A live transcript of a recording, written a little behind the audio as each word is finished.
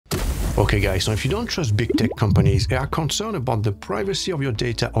Okay guys, so if you don't trust big tech companies and are concerned about the privacy of your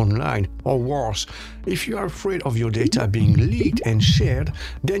data online, or worse, if you are afraid of your data being leaked and shared,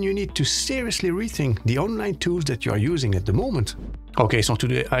 then you need to seriously rethink the online tools that you are using at the moment. Okay, so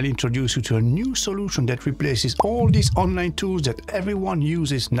today I'll introduce you to a new solution that replaces all these online tools that everyone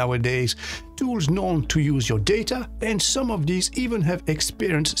uses nowadays, tools known to use your data, and some of these even have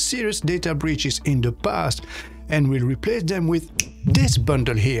experienced serious data breaches in the past, and we'll replace them with this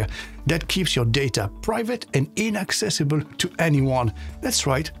bundle here that keeps your data private and inaccessible to anyone. That's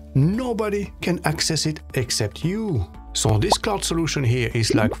right, nobody can access it except you. So this cloud solution here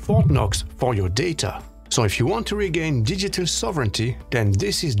is like Fort Knox for your data. So if you want to regain digital sovereignty, then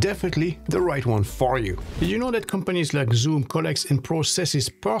this is definitely the right one for you. Did you know that companies like Zoom collects and processes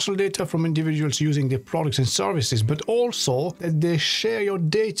personal data from individuals using their products and services, but also that they share your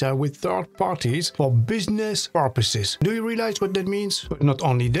data with third parties for business purposes? Do you realize what that means? But not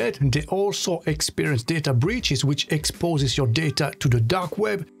only that, they also experience data breaches which exposes your data to the dark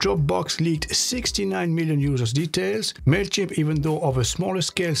web. Dropbox leaked 69 million users' details. MailChimp, even though of a smaller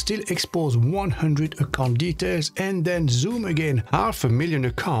scale, still exposed 100 account details, and then Zoom again, 500,000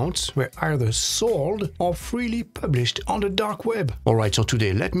 accounts were either sold or freely published on the dark web. Alright, so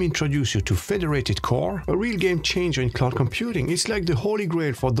today let me introduce you to Federated Core, a real game changer in cloud computing. It's like the holy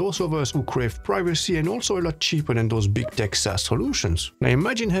grail for those of us who crave privacy and also a lot cheaper than those big tech SaaS solutions. Now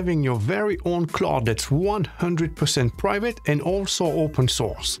imagine having your very own cloud that's 100% private and also open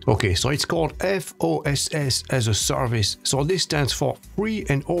source. Okay, so it's called FOSS as a service. So this stands for Free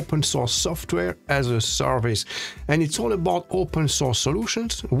and Open Source Software as a service, and it's all about open source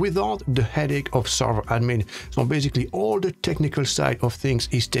solutions without the headache of server admin. So basically all the technical side of things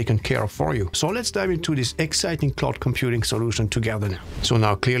is taken care of for you. So let's dive into this exciting cloud computing solution together now. So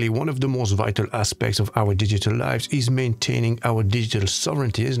now clearly one of the most vital aspects of our digital lives is maintaining our digital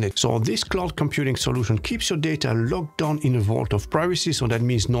sovereignty, isn't it? So this cloud computing solution keeps your data locked down in a vault of privacy, so that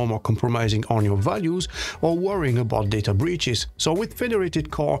means no more compromising on your values or worrying about data breaches. So with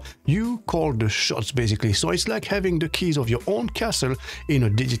Federated Core, you call the shots basically. So it's like having the keys of your own castle in a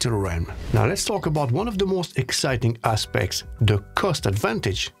digital realm. Now let's talk about one of the most exciting aspects, the cost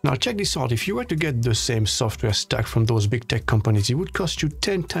advantage. Now check this out, if you were to get the same software stack from those big tech companies, it would cost you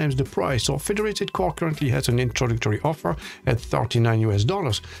 10 times the price. So Federated Core currently has an introductory offer at $39 US.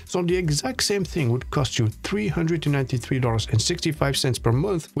 So the exact same thing would cost you $393.65 per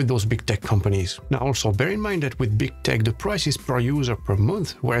month with those big tech companies. Now also bear in mind that with big tech the price is per user per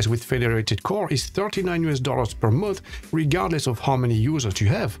month, whereas with Federated Core is $39 US per month, regardless of how many users you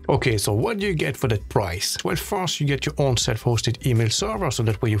have. Okay, so what do you get for that price? Well, first you get your own self-hosted email server, so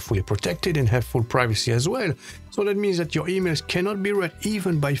that way you're fully protected and have full privacy as well. So that means that your emails cannot be read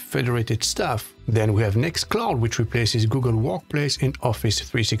even by Federated staff. Then we have Nextcloud, which replaces Google Workspace and Office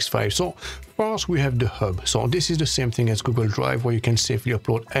 365. So first we have the Hub. So this is the same thing as Google Drive, where you can safely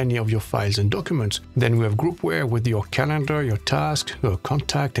upload any of your files and documents. Then we have Groupware with your calendar, your tasks, your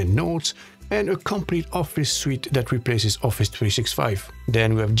contact and notes, and a complete Office suite that replaces Office 365.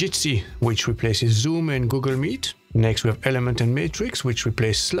 Then we have Jitsi, which replaces Zoom and Google Meet. Next we have Element and Matrix, which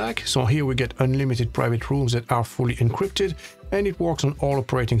replace Slack. So here we get unlimited private rooms that are fully encrypted, and it works on all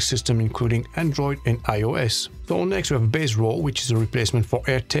operating systems including Android and iOS. So next we have Base Row, which is a replacement for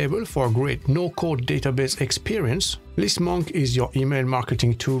Airtable for a great no-code database experience. ListMonk is your email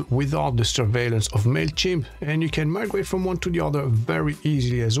marketing tool without the surveillance of MailChimp, and you can migrate from one to the other very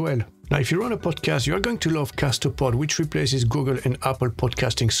easily as well. Now, if you run a podcast, you are going to love Castopod, which replaces Google and Apple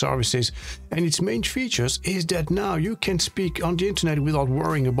podcasting services. And its main features is that now you can speak on the internet without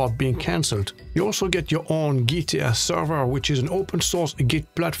worrying about being cancelled. You also get your own Github server, which is an open source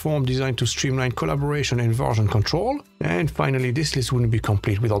Git platform designed to streamline collaboration and version control. And finally, this list wouldn't be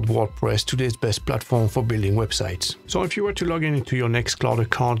complete without WordPress, today's best platform for building websites. So if you were to log in into your Nextcloud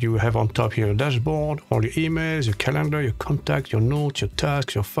account, you have on top here your dashboard, all your emails, your calendar, your contact, your notes, your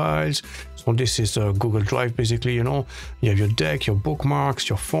tasks, your files. So this is Google Drive basically, you know. You have your deck, your bookmarks,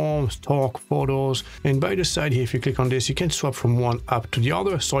 your forms, talk, photos. And by the side here, if you click on this, you can swap from one app to the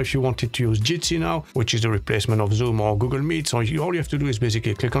other. So if you wanted to use Jitsi now, which is the replacement of Zoom or Google Meet, so all you have to do is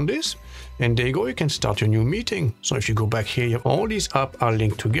basically click on this. And there you go, you can start your new meeting. So if you go back here, all these apps are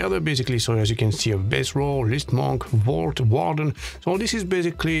linked together basically. So as you can see, Base Row, ListMonk, Vault, Warden. So this is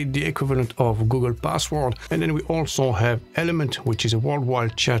basically the equivalent of Google Password. And then we also have Element, which is a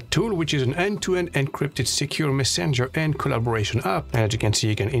worldwide chat tool, which is an end-to-end encrypted secure messenger and collaboration app. And as you can see,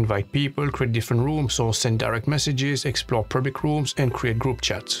 you can invite people, create different rooms, so send direct messages, explore public rooms, and create group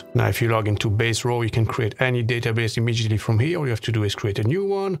chats. Now, if you log into Base Row, you can create any database immediately from here. All you have to do is create a new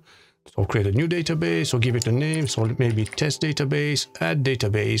one. So create a new database, or give it a name, so maybe test database, add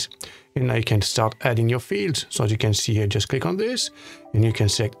database, and now you can start adding your fields. So as you can see here, just click on this, and you can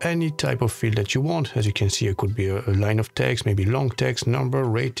select any type of field that you want. As you can see, it could be a line of text, maybe long text, number,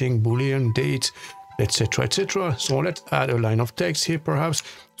 rating, boolean, date, etc., etc. So let's add a line of text here, perhaps.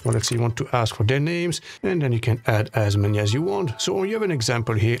 So let's say you want to ask for their names, and then you can add as many as you want. So you have an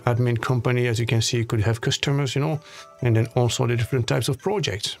example here, admin company. As you can see, you could have customers, you know, and then also the different types of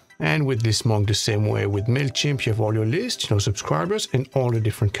projects. And with this monk, the same way with MailChimp, you have all your list, you know, subscribers and all the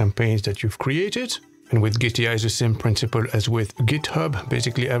different campaigns that you've created. And with Github, it's the same principle as with GitHub.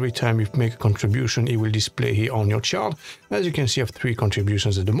 Basically, every time you make a contribution, it will display here on your chart. As you can see, I have 3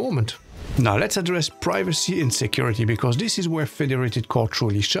 contributions at the moment. Now let's address privacy and security, because this is where Federated Core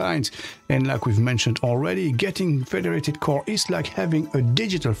truly shines. And like we've mentioned already, getting Federated Core is like having a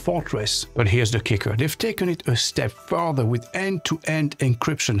digital fortress. But here's the kicker. They've taken it a step further with end-to-end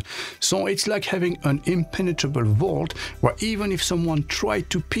encryption. So it's like having an impenetrable vault where even if someone tried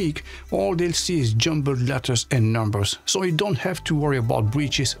to peek, all they'll see is jumbled letters and numbers. So you don't have to worry about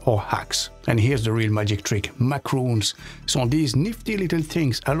breaches or hacks. And here's the real magic trick, macaroons. So these nifty little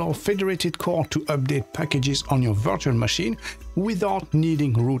things allow Federated Core to update packages on your virtual machine without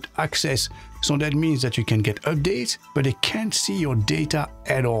needing root access. So that means that you can get updates, but they can't see your data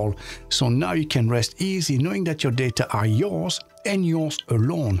at all. So now you can rest easy knowing that your data are yours and yours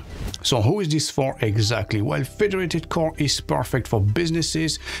alone. So who is this for exactly? Well, Federated Core is perfect for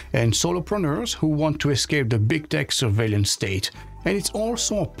businesses and solopreneurs who want to escape the big tech surveillance state. And it's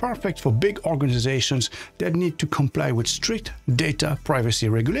also perfect for big organizations that need to comply with strict data privacy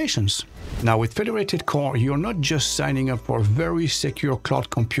regulations. Now with Federated Core, you're not just signing up for a very secure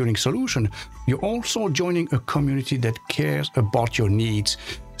cloud computing solution, you're also joining a community that cares about your needs.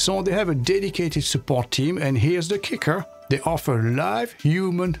 So they have a dedicated support team, and here's the kicker. They offer live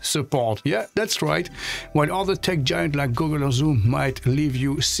human support. Yeah, that's right. While other tech giants like Google or Zoom might leave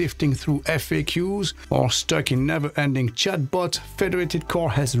you sifting through FAQs or stuck in never-ending chatbots, Federated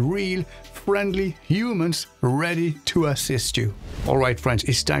Core has real, friendly humans ready to assist you. All right, friends,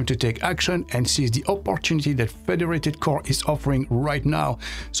 it's time to take action and seize the opportunity that Federated Core is offering right now.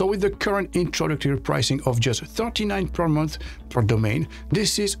 So with the current introductory pricing of just $39 per month per domain,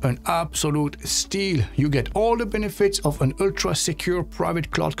 this is an absolute steal. You get all the benefits of an ultra-secure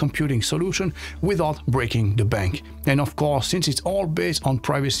private cloud computing solution without breaking the bank. And of course, since it's all based on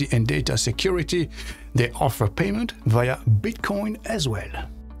privacy and data security, they offer payment via Bitcoin as well.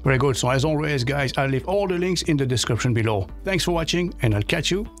 Very good. So as always, guys, I'll leave all the links in the description below. Thanks for watching, and I'll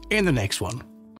catch you in the next one.